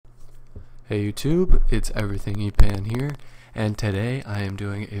Hey YouTube, it's EverythingEpan here, and today I am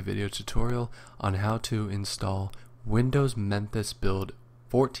doing a video tutorial on how to install Windows Memphis Build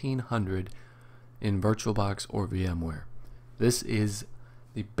 1400 in Virtualbox or VMware. This is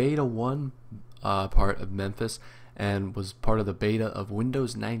the beta 1 part of Memphis and was part of the beta of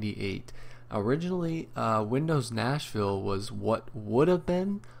Windows 98. Originally, Windows Nashville was what would have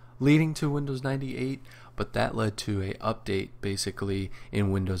been leading to Windows 98, but that led to a update basically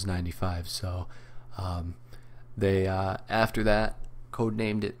in Windows 95. So they after that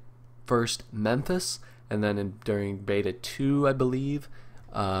codenamed it first Memphis, and then during beta 2 I believe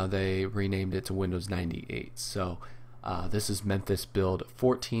they renamed it to Windows 98. So this is Memphis Build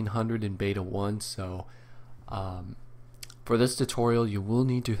 1400 in beta 1. So for this tutorial you will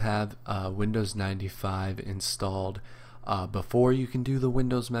need to have Windows 95 installed before you can do the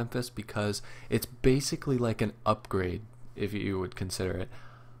Windows Memphis, because it's basically like an upgrade, if you would consider it,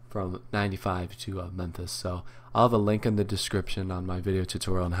 from 95 to Memphis. So I'll have a link in the description on my video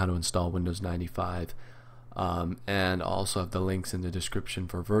tutorial on how to install Windows 95, and I'll also have the links in the description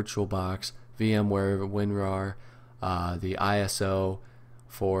for VirtualBox, VMware, WinRAR, the ISO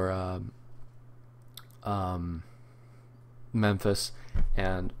for Memphis,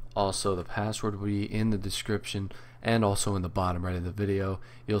 and also the password will be in the description and also in the bottom right of the video.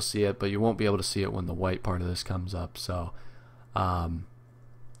 You'll see it, but you won't be able to see it when the white part of this comes up. So all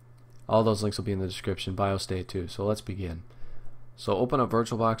those links will be in the description. BioState too. So let's begin. So open up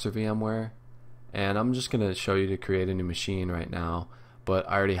VirtualBox or VMware, and I'm just going to show you to create a new machine right now, but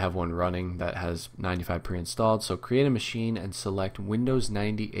I already have one running that has 95 pre-installed. So create a machine and select Windows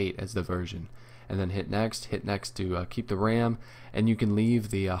 98 as the version, and then hit next to keep the RAM, and you can leave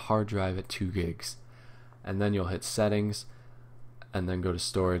the hard drive at 2 gigs. And then you'll hit settings and then go to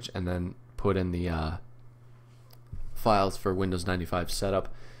storage and then put in the files for Windows 95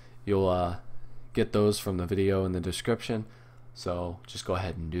 setup. You'll get those from the video in the description, so just go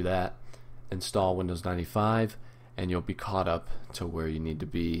ahead and do that. Install Windows 95 and you'll be caught up to where you need to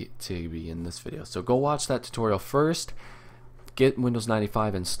be in this video. So go watch that tutorial first, get Windows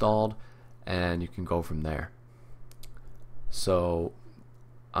 95 installed, and you can go from there. So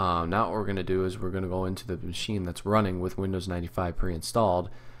now what we're going to do is we're going to go into the machine that's running with Windows 95 pre-installed,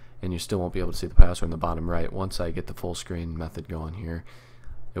 and you still won't be able to see the password in the bottom right. Once I get the full screen method going here,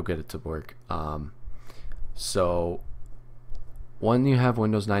 you'll get it to work. So when you have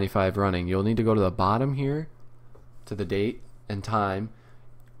Windows 95 running, you'll need to go to the bottom here to the date and time,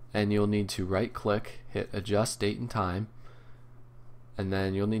 and you'll need to right click, hit adjust date and time, and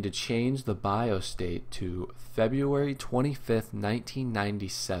then you'll need to change the BIOS date to February 25th,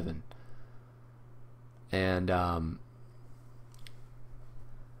 1997. And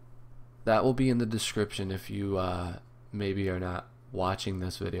that will be in the description if you maybe are not watching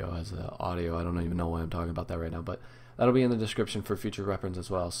this video as an audio. I don't even know why I'm talking about that right now, but that'll be in the description for future reference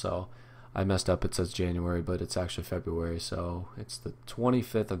as well. So I messed up, it says January, but it's actually February, so it's the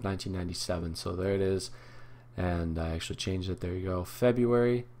 25th of 1997. So there it is. And I actually changed it. There you go,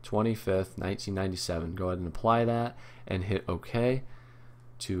 February 25th, 1997. Go ahead and apply that and hit OK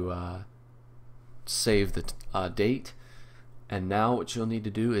to save the date. And now what you'll need to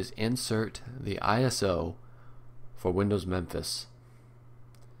do is insert the ISO for Windows Memphis,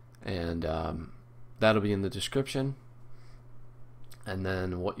 and that'll be in the description. And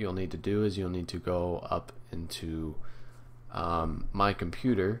then what you'll need to do is you'll need to go up into My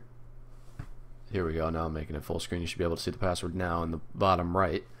Computer. Here we go. Now I'm making it full screen. You should be able to see the password now in the bottom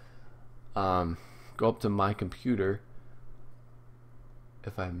right. Go up to My Computer.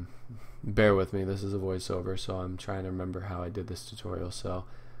 Bear with me, this is a voiceover, so I'm trying to remember how I did this tutorial. So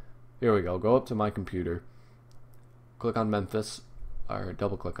here we go. Go up to My Computer. Click on Memphis, or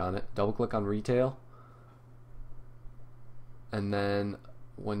double click on it. Double click on Retail. And then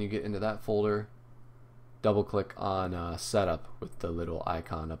when you get into that folder, double click on Setup with the little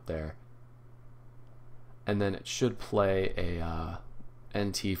icon up there. And then it should play a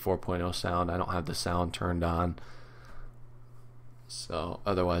NT 4.0 sound. I don't have the sound turned on, so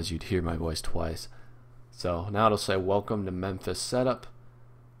otherwise you'd hear my voice twice. So now it'll say welcome to Memphis Setup.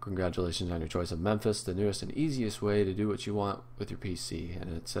 Congratulations on your choice of Memphis, the newest and easiest way to do what you want with your PC.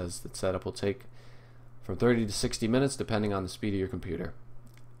 And it says that setup will take from 30 to 60 minutes depending on the speed of your computer.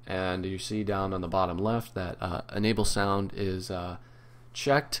 And you see down on the bottom left that enable sound is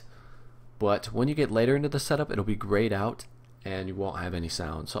checked. But when you get later into the setup, it'll be grayed out and you won't have any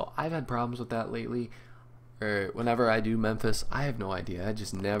sound. So I've had problems with that lately. Whenever I do Memphis, I have no idea. I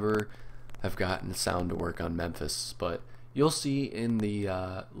just never have gotten the sound to work on Memphis. But you'll see in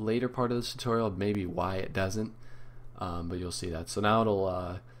the later part of this tutorial maybe why it doesn't. But you'll see that. So now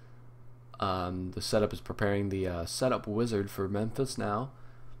it'll The setup is preparing the setup wizard for Memphis now,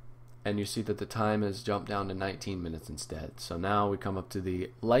 and you see that the time has jumped down to 19 minutes instead. So now we come up to the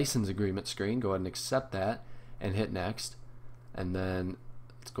license agreement screen. Go ahead and accept that and hit next, and then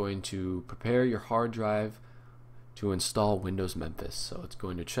it's going to prepare your hard drive to install Windows Memphis. So it's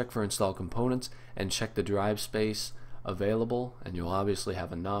going to check for install components and check the drive space available, and you'll obviously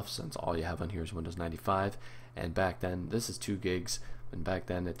have enough since all you have on here is Windows 95, and back then this is 2 gigs, and back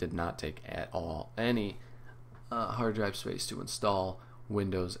then it did not take at all any hard drive space to install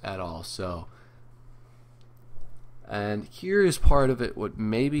Windows at all. So, and here is part of it what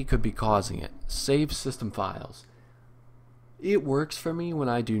maybe could be causing it. Save system files. It works for me when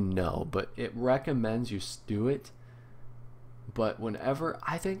I do no, but it recommends you do it. But whenever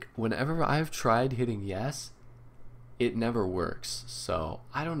I've tried hitting yes, it never works. So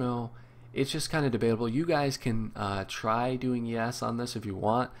I don't know, it's just kind of debatable. You guys can try doing yes on this if you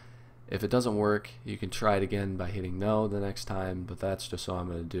want. If it doesn't work, you can try it again by hitting no the next time, but that's just what I'm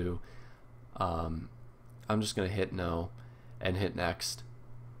going to do. I'm just going to hit no and hit next,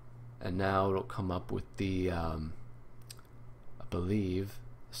 and now it'll come up with the I believe,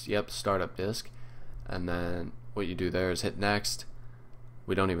 yep, startup disk, and then what you do there is hit next.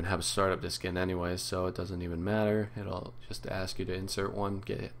 We don't even have a startup disk in anyway, so it doesn't even matter. It'll just ask you to insert one.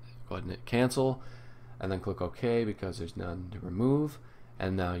 Go ahead and hit cancel, and then click OK because there's none to remove.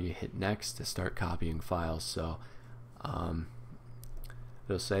 And now you hit next to start copying files. So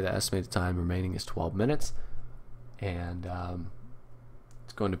it'll say the estimated time remaining is 12 minutes, and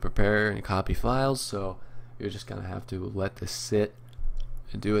it's going to prepare and copy files. So you're just gonna have to let this sit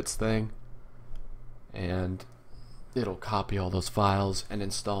and do its thing, and it'll copy all those files and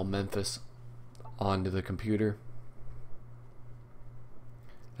install Memphis onto the computer.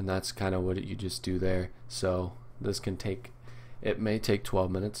 And that's kind of what you just do there. So this can take, it may take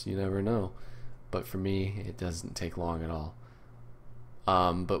 12 minutes, you never know, but for me it doesn't take long at all.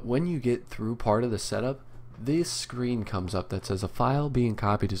 But when you get through part of the setup, this screen comes up that says a file being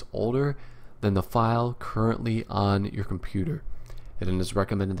copied is older than the file currently on your computer, and it is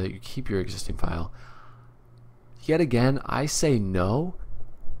recommended that you keep your existing file. Yet again, I say no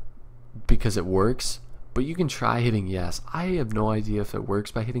because it works, but you can try hitting yes. I have no idea if it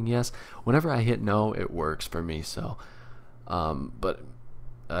works by hitting yes. Whenever I hit no, it works for me. So I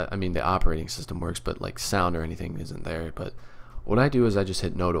mean, the operating system works, but like sound or anything isn't there. But what I do is I just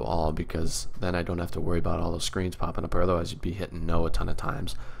hit no to all, because then I don't have to worry about all those screens popping up, or otherwise you'd be hitting no a ton of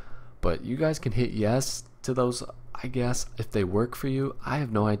times. But you guys can hit yes to those, I guess, if they work for you. I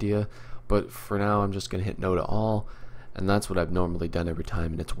have no idea, but for now I'm just going to hit no to all, and that's what I've normally done every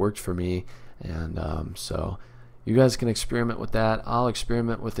time, and it's worked for me. And so you guys can experiment with that. I'll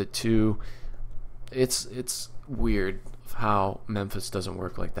experiment with it too. It's weird how Memphis doesn't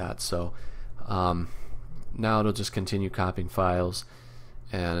work like that. So now it'll just continue copying files,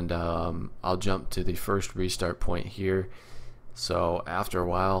 and I'll jump to the first restart point here. So after a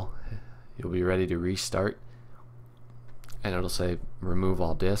while you'll be ready to restart, and it'll say remove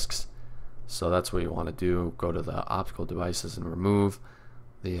all disks. So that's what you want to do. Go to the optical devices and remove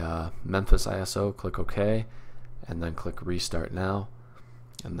the Memphis ISO, click OK, and then click restart now,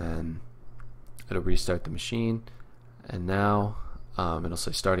 and then it'll restart the machine. And now it'll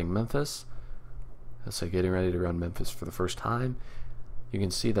say starting Memphis. It'll say getting ready to run Memphis for the first time. You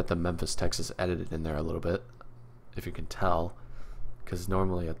can see that the Memphis text is edited in there a little bit, if you can tell, because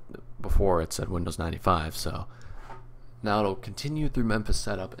normally before it said Windows 95. So now it'll continue through Memphis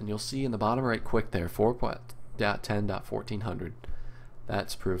setup, and you'll see in the bottom right quick there 4.10.1400.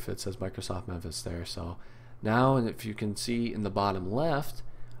 That's proof it says Microsoft Memphis there. So now, and if you can see in the bottom left,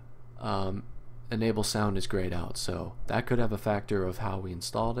 enable sound is grayed out. So that could have a factor of how we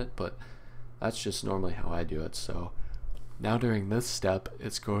installed it, but that's just normally how I do it. So now during this step,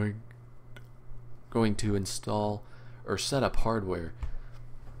 it's going to install or set up hardware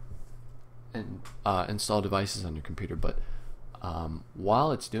and install devices on your computer. But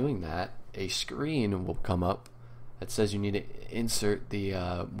while it's doing that, a screen will come up that says you need to insert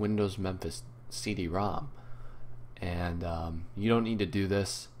the Windows Memphis CD-ROM, and you don't need to do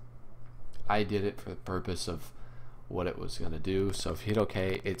this. I did it for the purpose of what it was going to do. So if you hit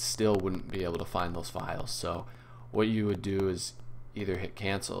OK, it still wouldn't be able to find those files. So what you would do is either hit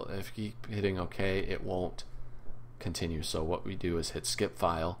cancel. If you keep hitting OK, it won't continue. So what we do is hit skip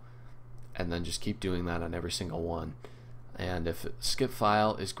file, and then just keep doing that on every single one. And if skip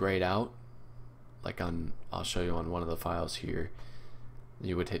file is grayed out, like I'll show you on one of the files here,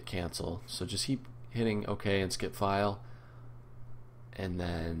 you would hit cancel. So just keep hitting OK and skip file, and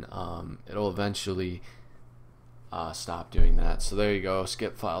then it'll eventually stop doing that. So there you go,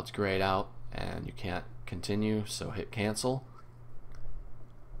 skip file, it's grayed out. and you can't continue, so hit cancel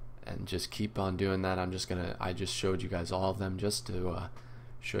and just keep on doing that. I just showed you guys all of them just to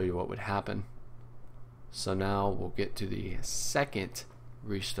show you what would happen. So now we'll get to the second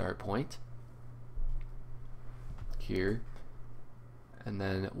restart point here, and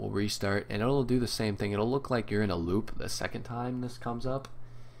then we'll restart, and it'll do the same thing. It'll look like you're in a loop the second time this comes up,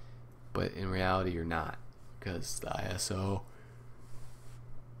 but in reality you're not, because the ISO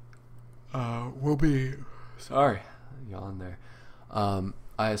will be, sorry, yawn there,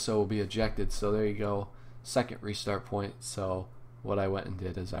 ISO will be ejected. So there you go, second restart point. So what I went and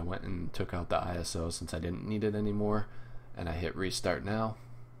did is I went and took out the ISO since I didn't need it anymore, and I hit restart now,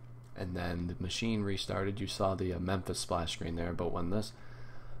 and then the machine restarted. You saw the Memphis splash screen there, but when this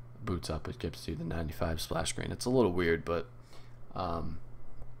boots up it gives you the 95 splash screen. It's a little weird, but now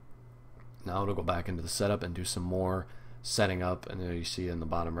it'll go back into the setup and do some more setting up, and there you see in the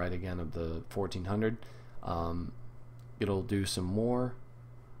bottom right again of the 1400, it'll do some more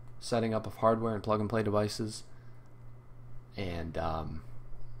setting up of hardware and plug and play devices, and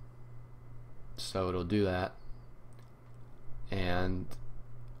so it'll do that, and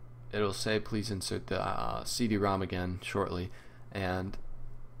it'll say please insert the CD-ROM again shortly, and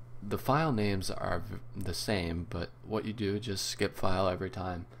the file names are the same, but what you do, just skip file every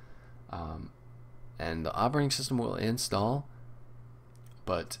time, and the operating system will install,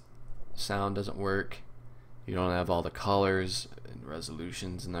 but sound doesn't work. You don't have all the colors and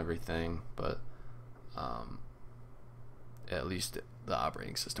resolutions and everything, but at least the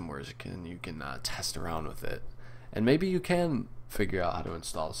operating system works. You can test around with it, and maybe you can figure out how to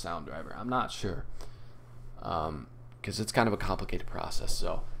install a sound driver. I'm not sure, because it's kind of a complicated process.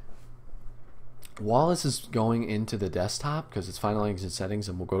 So while this is going into the desktop, because it's finalizing settings,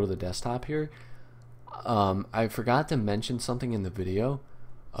 and we'll go to the desktop here, I forgot to mention something in the video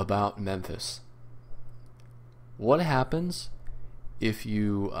about Memphis. What happens if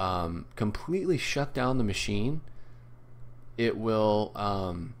you completely shut down the machine? It will,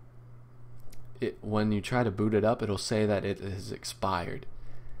 when you try to boot it up, it'll say that it has expired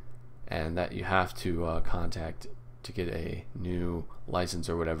and that you have to contact to get a new license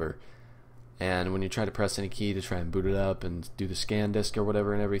or whatever. And when you try to press any key to try and boot it up and do the scan disk or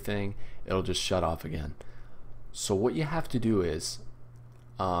whatever and everything, it'll just shut off again. So what you have to do is,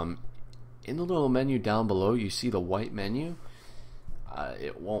 in the little menu down below, you see the white menu.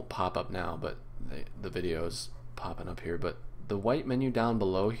 It won't pop up now, but the video is popping up here. But the white menu down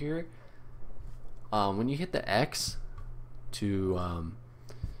below here, when you hit the X to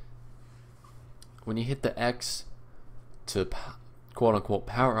quote unquote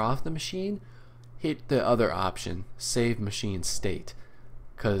power off the machine, hit the other option, save machine state,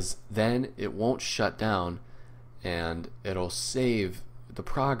 because then it won't shut down and it'll save the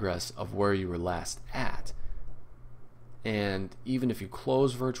progress of where you were last at. And even if you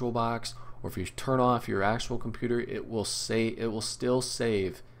close VirtualBox, or if you turn off your actual computer, it will still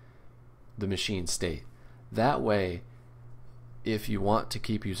save the machine state. That way, if you want to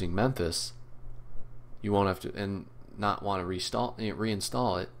keep using Memphis, you won't have to, and not want to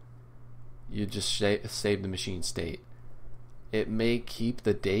reinstall it, you just save the machine state. It may keep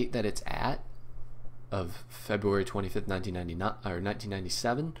the date that it's at of February 25th,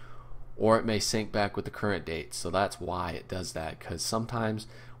 1997, or it may sync back with the current date. So that's why it does that, because sometimes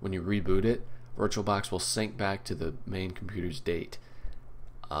when you reboot it, VirtualBox will sync back to the main computer's date.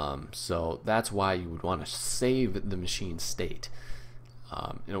 So that's why you would want to save the machine state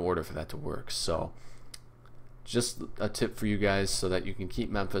in order for that to work. So just a tip for you guys so that you can keep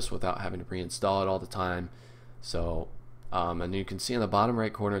Memphis without having to reinstall it all the time. So and you can see in the bottom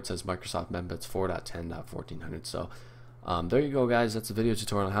right corner it says Microsoft Memphis 4.10.1400. So there you go, guys. That's a video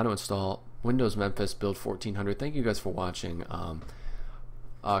tutorial on how to install Windows Memphis Build 1400. Thank you guys for watching.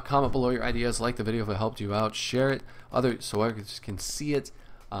 Comment below your ideas, like the video if it helped you out, share it so others can see it.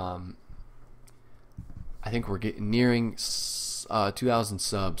 I think we're nearing 2,000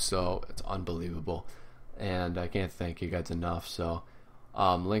 subs, so it's unbelievable, and I can't thank you guys enough. So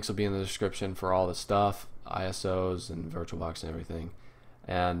links will be in the description for all the stuff, ISOs and VirtualBox and everything.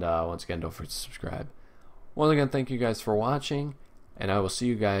 And once again, don't forget to subscribe. Once again, thank you guys for watching, and I will see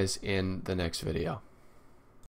you guys in the next video.